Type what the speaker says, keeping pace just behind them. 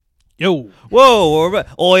Yo. Whoa,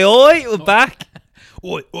 we're back.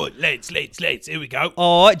 Oi, lads, here we go.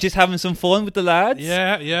 Oh, just having some fun with the lads.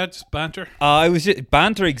 Yeah, just banter. I was just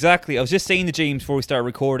banter, exactly. I was just saying to James before we started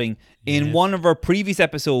recording, in one of our previous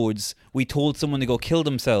episodes, we told someone to go kill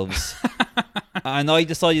themselves. And I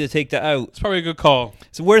decided to take that out. It's probably a good call.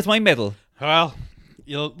 So where's my medal? Well,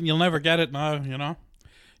 you'll never get it now, you know.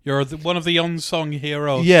 You're one of the unsung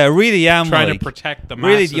heroes. Yeah, really am. Trying to protect the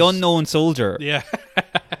masses. Really the unknown soldier. Yeah.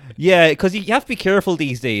 Yeah, because you have to be careful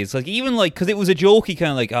these days. Like, even like, because it was a joke, he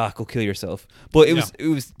kind of like, go kill yourself. But it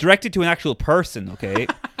was directed to an actual person, okay?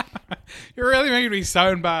 You're really making me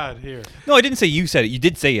sound bad here. No, I didn't say you said it. You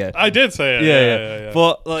did say it. I did say it. Yeah.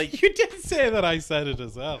 But like, you did say that I said it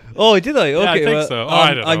as well. Oh, did I? Okay, yeah, I think so.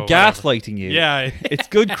 I don't know. I'm gaslighting you. Yeah. It's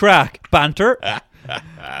good crack. Banter.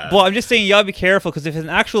 But I'm just saying you gotta be careful, because if it's an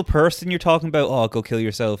actual person you're talking about, go kill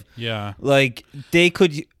yourself. Yeah. Like, they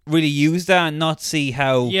could really use that and not see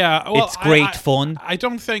how it's great fun. I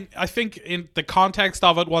think in the context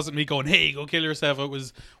of it wasn't me going, hey, go kill yourself. It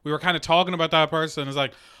was, we were kind of talking about that person. It's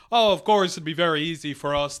like, oh, of course it'd be very easy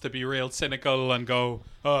for us to be real cynical and go,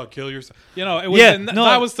 oh, kill yourself. You know, it was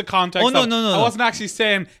that was the context. Oh, no. I wasn't actually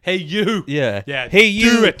saying, hey, you. Yeah. Hey,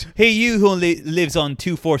 you. Do it. Hey, you who lives on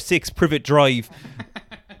 246 Privet Drive.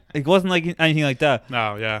 It wasn't like anything like that.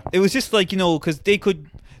 No, yeah. It was just like, because they could...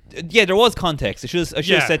 Yeah, there was context. I should have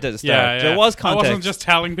said that at the start. Yeah. There was context. I wasn't just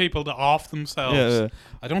telling people to off themselves. Yeah.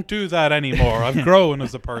 I don't do that anymore. I've grown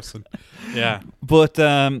as a person. Yeah. But,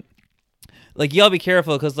 like, you gotta be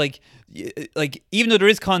careful, because, like, even though there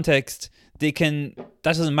is context, that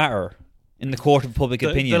doesn't matter in the court of public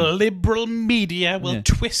opinion. The liberal media will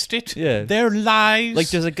twist it. Yeah. Their lies. Like,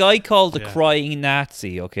 there's a guy called the Crying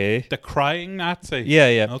Nazi, okay? The Crying Nazi?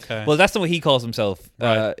 Yeah. Okay. Well, that's not what he calls himself.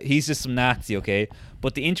 Right. He's just some Nazi, okay?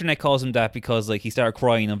 But the internet calls him that because, like, he started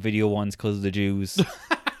crying on video once because of the Jews.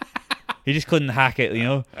 He just couldn't hack it, you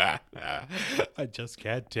know? I just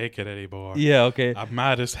can't take it anymore. Yeah, okay. I'm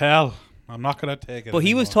mad as hell. I'm not going to take it But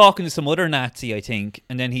he was talking to some other Nazi, I think,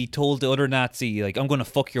 and then he told the other Nazi, like, I'm going to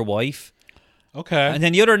fuck your wife. Okay. And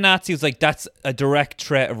then the other Nazi was like, that's a direct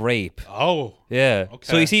threat of rape. Oh. Yeah. Okay.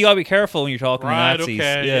 So you see, you gotta be careful when you're talking to Right, Nazis.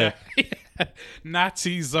 okay. Yeah.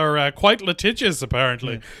 Nazis are quite litigious,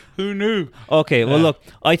 apparently. Who knew? Okay, well, look,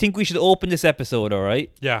 I think we should open this episode, all right?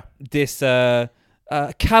 Yeah. This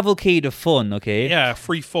cavalcade of fun, okay? Yeah,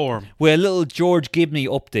 free form. With a little George Gibney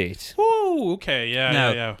update. Woo, okay,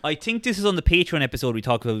 yeah. I think this is on the Patreon episode we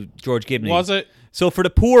talked about George Gibney. Was it? So for the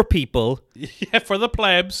poor people... Yeah, for the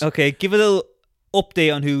plebs. Okay, give a little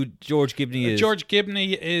update on who George Gibney is. George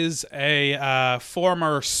Gibney is a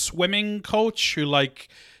former swimming coach who, like,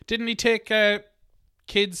 didn't he take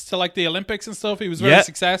kids to, like, the Olympics and stuff? He was very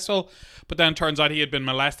successful, but then turns out he had been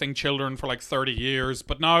molesting children for like 30 years.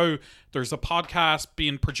 But now there's a podcast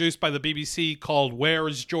being produced by the BBC called Where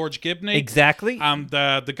is George Gibney? Exactly. And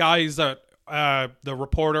the guys that the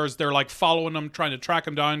reporters, they're like following him, trying to track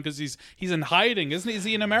him down because he's in hiding, isn't he? Is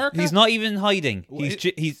he in America? He's not even hiding.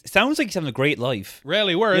 He's sounds like he's having a great life.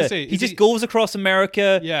 Really? Where is he? He just goes across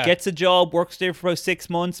America, Yeah. gets a job, works there for about 6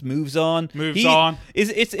 months, moves on.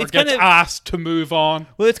 It's or kind gets of asked to move on.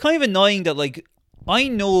 well, it's kind of annoying that, like, I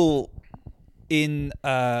know in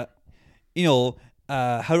how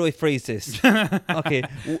do I phrase this? Okay.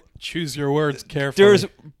 Choose your words carefully. There's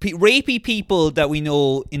rapey people that we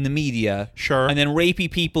know in the media. Sure. And then rapey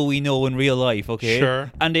people we know in real life, okay?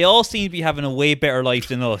 Sure. And they all seem to be having a way better life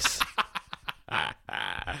than us.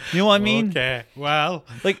 You know what I mean? Okay. Well,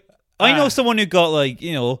 like, I know someone who got, like,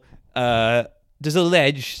 there's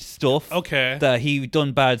alleged stuff. Okay. That he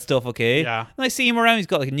done bad stuff, okay? Yeah. And I see him around, he's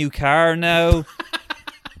got, like, a new car now.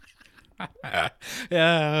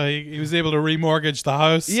 Yeah, he was able to remortgage the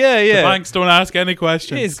house. Yeah. The banks don't ask any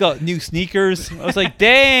questions. He's got new sneakers. I was like,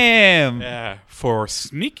 damn. Yeah, for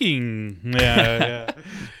sneaking. Yeah.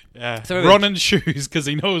 So running shoes because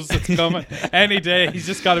he knows it's coming any day. He's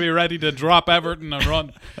just got to be ready to drop Everton and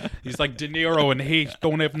run. He's like De Niro in Heat.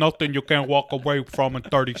 Don't have nothing you can't walk away from in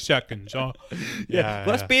 30 seconds. Huh? Yeah.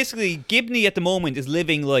 Well, that's basically Gibney at the moment is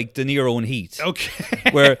living like De Niro in Heat.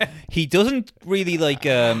 Okay. Where he doesn't really like...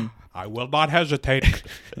 I will not hesitate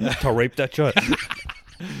to rape that child.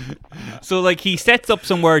 So, like, he sets up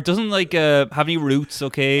somewhere, doesn't, like, have any roots,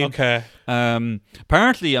 okay? Okay.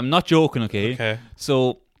 Apparently, I'm not joking, okay? Okay.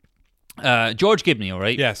 So, George Gibney, all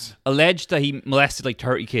right? Yes. Alleged that he molested, like,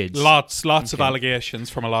 30 kids. Lots of allegations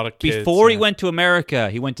from a lot of kids. Before he went to America,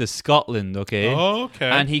 he went to Scotland, okay? Okay.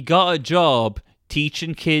 And he got a job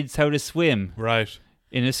teaching kids how to swim. Right.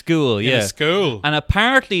 In a school, in yeah. a school. And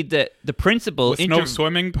apparently the principal... With no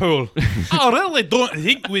swimming pool. I really don't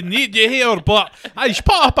think we need you here, but I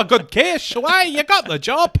put up a good case. Why? You got the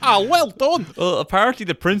job, pal. Well done. Well, apparently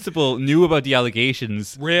the principal knew about the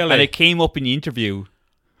allegations. Really? And it came up in the interview.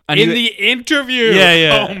 And In the interview? Yeah,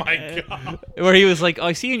 yeah. Oh, my God. where he was like,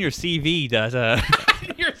 I see in your CV that...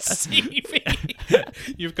 Your CV.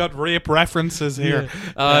 You've got rape references here.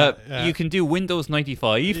 You can do Windows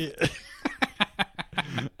 95.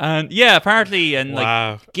 And yeah, apparently, and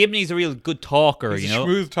Wow. like Gibney's a real good talker, He's you know. a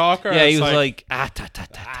smooth talker. Yeah, he It's was like, ta ta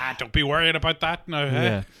ta. don't be worried about that now.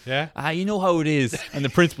 Yeah. Yeah. You know how it is. And the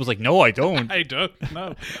principal's like, no, I don't. I don't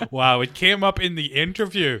know. Wow, it came up in the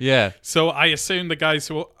interview. Yeah. So I assume the guys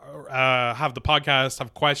who have the podcast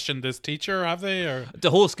have questioned this teacher, have they? Or The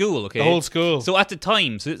whole school, okay? the whole school? So at the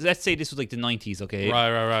time, so let's say this was like the 90s, okay?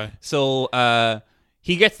 Right. So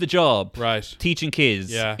he gets the job Right. teaching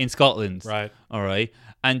kids Yeah. in Scotland. Right. All right.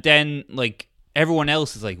 And then, like, everyone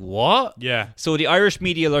else is like, what? Yeah. So the Irish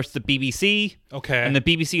media alerts the BBC. Okay. And the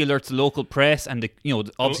BBC alerts the local press, and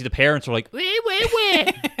obviously the parents are like,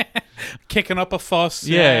 wait. Kicking up a fuss.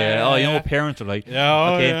 Yeah. Oh, you know what parents are like.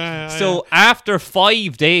 Yeah, okay. yeah, So after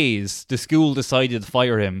 5 days, the school decided to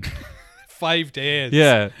fire him. 5 days.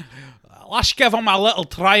 Yeah. Let's give him a little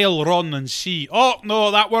trial run and see. Oh,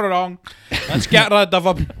 no, that were wrong. Let's get rid of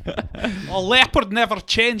him. A leopard never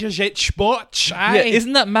changes its spots. Aye. Yeah,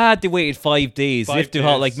 isn't that mad they waited 5 days? 5 If they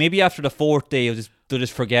days. like maybe after the 4th day they'll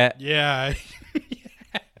just forget. Yeah.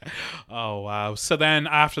 Oh, wow. So then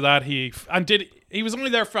after that, he was only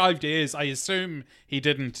there 5 days. I assume he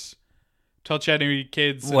didn't touch any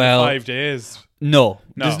kids in 5 days. No.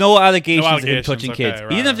 There's no allegations of him allegations, touching okay, kids.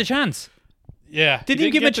 right, He didn't have right. the chance. Yeah. Didn't he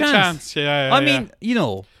even give him a get the chance. Yeah. I mean, give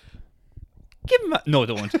him no,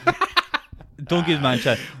 don't. Don't give the man a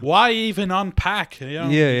chance. Why even unpack? You know?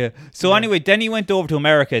 Yeah. So anyway, then he went over to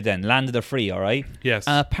America then, landed a free, all right? Yes.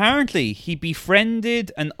 Apparently, he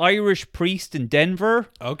befriended an Irish priest in Denver,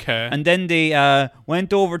 Okay. and then they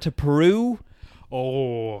went over to Peru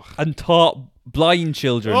Oh. and taught blind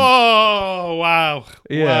children. Oh, wow.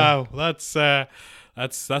 Yeah. Wow.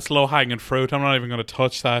 That's low hanging fruit. I'm not even going to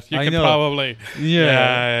touch that. You I can know. probably.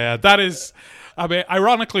 Yeah. That is. I mean,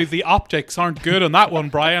 ironically, the optics aren't good on that one,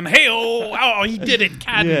 Brian. Hey, he did it.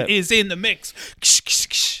 Cadden is in the mix.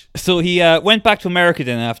 So he went back to America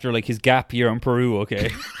then after like his gap year in Peru, okay?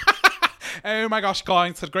 Oh my gosh,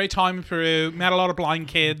 guys. Had a great time in Peru. Met a lot of blind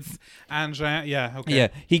kids. And okay. Yeah.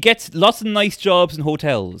 He gets lots of nice jobs in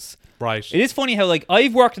hotels. Right. It is funny how like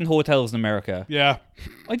I've worked in hotels in America. Yeah.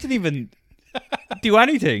 I didn't even do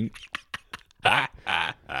anything.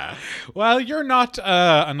 Well, you're not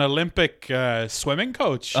an Olympic swimming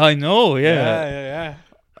coach. I know, yeah.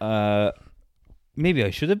 Maybe I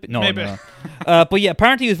should have been. No, Maybe. no. But yeah,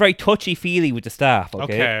 apparently he was very touchy-feely with the staff, okay?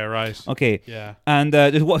 Okay, right. Okay. Yeah. And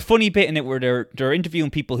there's a funny bit in it where they're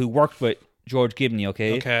interviewing people who worked with George Gibney,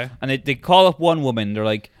 okay? Okay. And they call up one woman, they're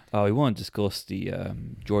like, oh, we want to discuss the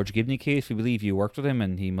George Gibney case. We believe you worked with him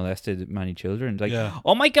and he molested many children. Like,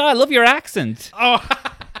 oh my God, I love your accent. Oh,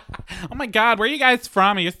 oh my God, where are you guys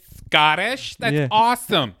from? Are you Scottish? That's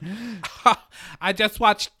awesome. I just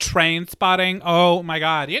watched Train Spotting. Oh my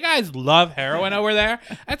God, you guys love heroin over there?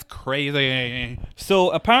 That's crazy.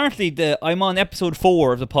 So apparently, I'm on episode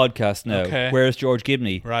 4 of the podcast now. Okay. Where's George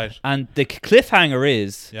Gibney? Right. And the cliffhanger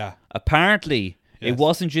is, Yeah. apparently, Yes. it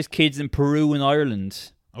wasn't just kids in Peru and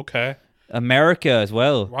Ireland. Okay. America as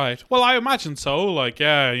well. Right. Well, I imagine so. Like,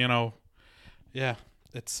 yeah,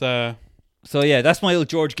 it's So yeah, that's my little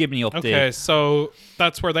George Gibney update. okay. So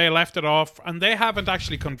that's where they left it off, and they haven't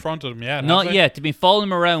actually confronted him yet. Not have they? yet. They've been following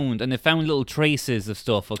him around and they found little traces of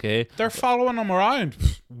stuff, okay? They're following him around.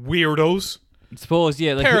 Weirdos. I suppose,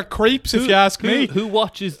 yeah. Like, Pair of creeps, if you ask me. Who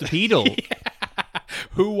watches the pedo?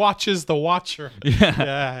 Who watches the watcher?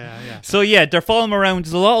 Yeah. So yeah, they're following him around.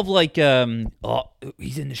 There's a lot of like, oh,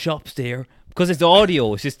 he's in the shops there. Because it's the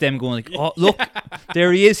audio, it's just them going like, oh, look,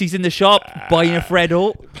 there he is. He's in the shop buying a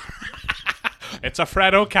Freddo. It's a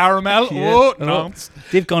Freddo caramel. Yeah. Oh, no.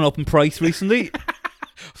 They've gone up in price recently.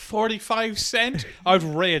 45 cents?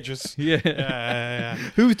 Outrageous. Yeah.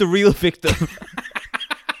 Who's the real victim?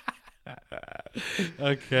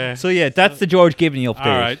 Okay. So yeah, that's the George Gibney update.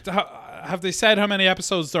 All right. Have they said how many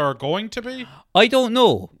episodes there are going to be? I don't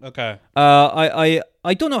know. Okay.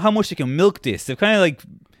 I don't know how much they can milk this. They're kind of like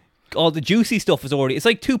all the juicy stuff is already. It's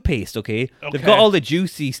like toothpaste, okay? They've got all the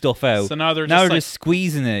juicy stuff out. So now they're just like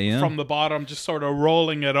squeezing it, you know, from the bottom, just sort of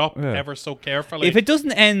rolling it up ever so carefully. If it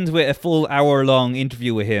doesn't end with a full hour-long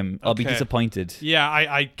interview with him, I'll be disappointed. Yeah,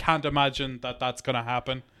 I can't imagine that that's going to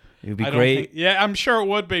happen. It would be great. I'm sure it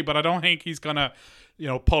would be, but I don't think he's going to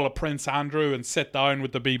pull a Prince Andrew and sit down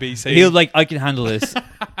with the BBC. He'll like, I can handle this.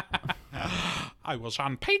 I was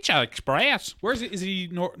on Pizza Express. Where is he? Is he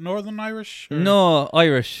Northern Irish? Or? No,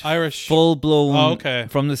 Irish. Irish. Full blown. Oh, okay.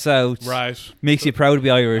 From the south. Right. Makes you proud to be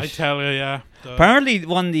Irish. I tell you, yeah. Apparently,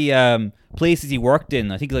 one of the places he worked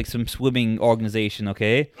in, I think like some swimming organization.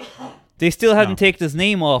 Okay, they still hadn't taken his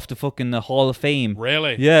name off the fucking Hall of Fame.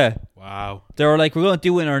 Really? Yeah. Wow. They were like, we're going to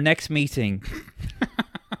do it in our next meeting.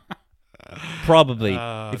 Probably,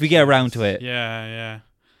 if we get around to it. Yeah.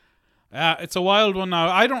 It's a wild one now.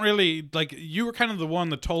 I don't really like. You were kind of the one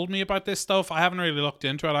that told me about this stuff. I haven't really looked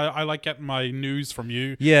into it. I like getting my news from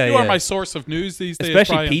you. Yeah, you are my source of news these days,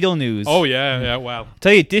 especially Brian. pedo news. Oh yeah. Well,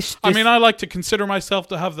 tell you this. I mean, I like to consider myself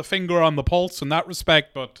to have the finger on the pulse in that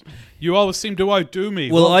respect, but you always seem to outdo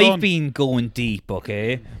me. Well, I've been going deep.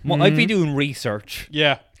 Okay, I've been doing research.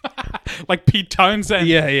 Yeah. Like Pete Townsend.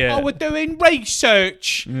 Yeah. Oh, we're doing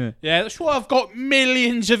research. Yeah. That's why I've got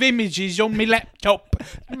millions of images on my laptop.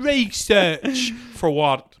 Research. For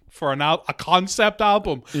what? For a concept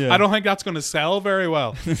album? Yeah. I don't think that's going to sell very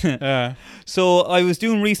well. So I was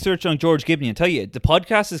doing research on George Gibney. I tell you, the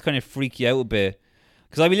podcast is kind of freak you out a bit.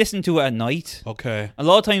 Because I'll be listening to it at night. Okay. A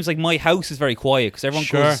lot of times, like, my house is very quiet because everyone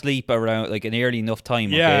Sure. goes to sleep around, like, an early enough time.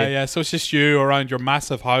 Yeah, Okay? yeah. So it's just you around your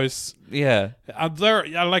massive house. Yeah.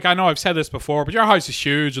 Like, I know I've said this before, but your house is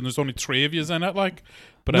huge and there's only 3 of you in it, like.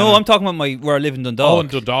 But No, I'm talking about where I live in Dundalk. Oh, in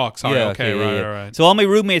Dundalk. Sorry. Yeah, okay, yeah. right. So all my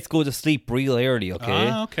roommates go to sleep real early, okay?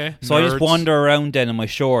 Ah, okay. So I just Nerds. wander around then in my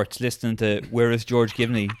shorts listening to Where is George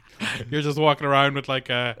Gibney? You're just walking around with like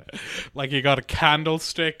you got a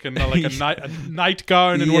candlestick and like a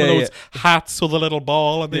nightgown and one of those hats with a little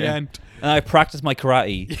ball at the end. And I practice my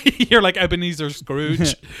karate. You're like Ebenezer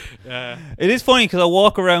Scrooge. It is funny because I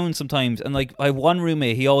walk around sometimes and like I have one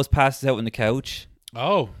roommate, he always passes out on the couch.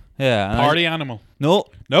 Oh. Yeah. Party animal. No.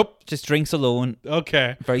 Nope. Just drinks alone.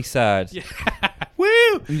 Okay. Very sad. Yeah. Woo!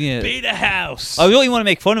 Yeah. Beat a house. I don't even want to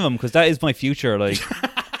make fun of him because that is my future. Like,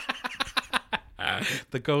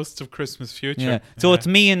 the ghosts of Christmas future. yeah. So it's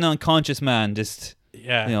me and an unconscious man just,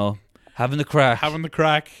 having the crack. Having the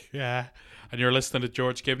crack. Yeah. And you're listening to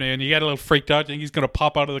George Gibney and you get a little freaked out. You think he's going to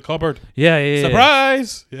pop out of the cupboard. Yeah.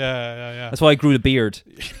 Surprise! Yeah. That's why I grew the beard.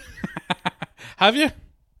 Have you?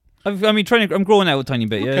 I'm growing out a tiny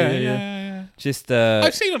bit. Okay, Yeah. Just,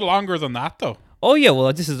 I've seen it longer than that though. Oh yeah,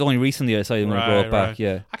 well this is only recently I decided I'm going to grow it back.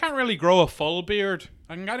 Yeah. I can't really grow a full beard.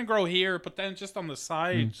 I can kind of grow here, but then just on the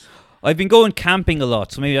sides. I've been going camping a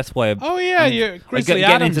lot, so maybe that's why. You're Grizzly getting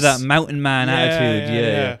Adams. into that mountain man attitude.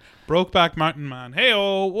 Yeah. Brokeback Mountain Man. Hey,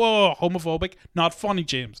 whoa, homophobic. Not funny,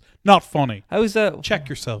 James. Not funny. How's that? Check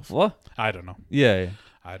yourself. What? I don't know. Yeah.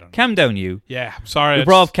 I don't know. Calm down, you. Yeah, I'm sorry. You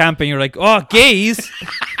brought up camping. You're like, oh, gays.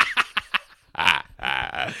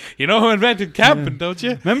 You know who invented camping, don't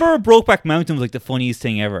you? Remember Brokeback Mountain was like the funniest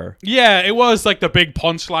thing ever. Yeah, it was like the big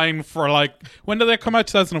punchline for like, when did they come out?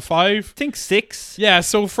 2005? I think 6. Yeah,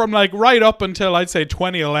 so from like right up until I'd say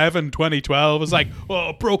 2011, 2012, it was like,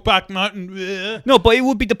 oh, Brokeback Mountain. Bleh. No, but it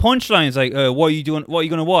would be the punchlines like, what are you doing? What are you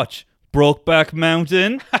going to watch? Brokeback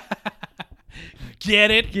Mountain.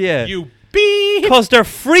 Get it? Yeah. You beep. Because they're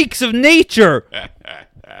freaks of nature.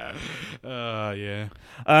 Yeah.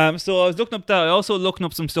 So I was looking up that. I also looking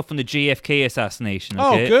up some stuff on the JFK assassination.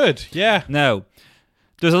 Okay? Oh, good. Yeah. Now,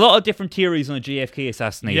 there's a lot of different theories on the JFK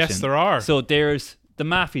assassination. Yes, there are. So there's the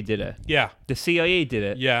mafia did it. Yeah. The CIA did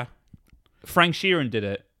it. Yeah. Frank Sheeran did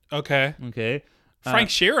it. Okay. Okay. Frank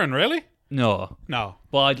Sheeran, really? No. No.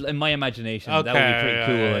 But in my imagination, Okay. that would be pretty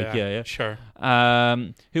cool. Yeah. Sure.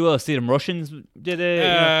 Who else did it? Russians did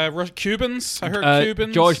it. Cubans. I heard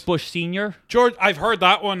Cubans. George Bush Sr. I've heard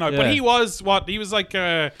that one now. Yeah. But he was what? He was like,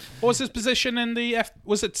 what was his position in the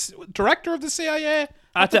was it director of the CIA?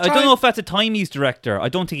 I don't know if at the time he's director. I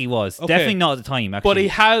don't think he was. Okay. Definitely not at the time, actually. But he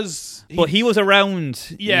has. But he was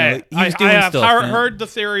around. Yeah, he was doing I have stuff. heard the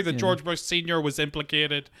theory that George Bush Sr. was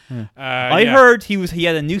implicated. I heard he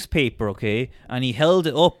had a newspaper, okay, and he held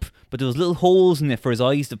it up, but there was little holes in it for his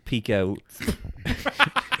eyes to peek out.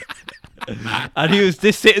 And he was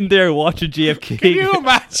just sitting there watching JFK. Can you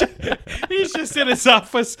imagine? He's just in his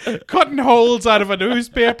office cutting holes out of a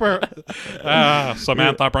newspaper.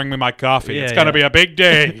 Samantha, bring me my coffee. Yeah, it's going to be a big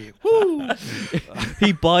day. Woo.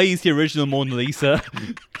 He buys the original Mona Lisa.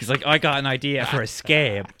 He's like, I got an idea for a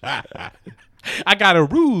scam. I got a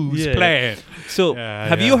ruse Yeah. plan. So,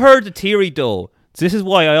 have you heard the theory, though? So this is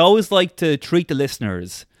why I always like to treat the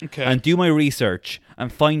listeners and do my research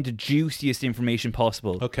and find the juiciest information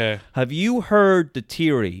possible. Okay. Have you heard the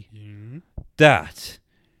theory that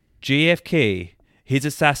JFK, his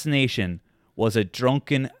assassination, was a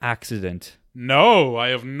drunken accident? No, I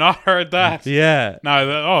have not heard that. Yeah.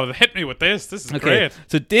 No, hit me with this. This is great.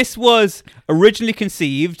 So this was originally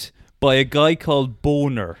conceived by a guy called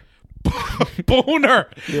Boner. Boner.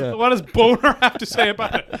 Yeah. What does Boner have to say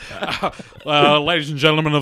about it? Ladies and gentlemen of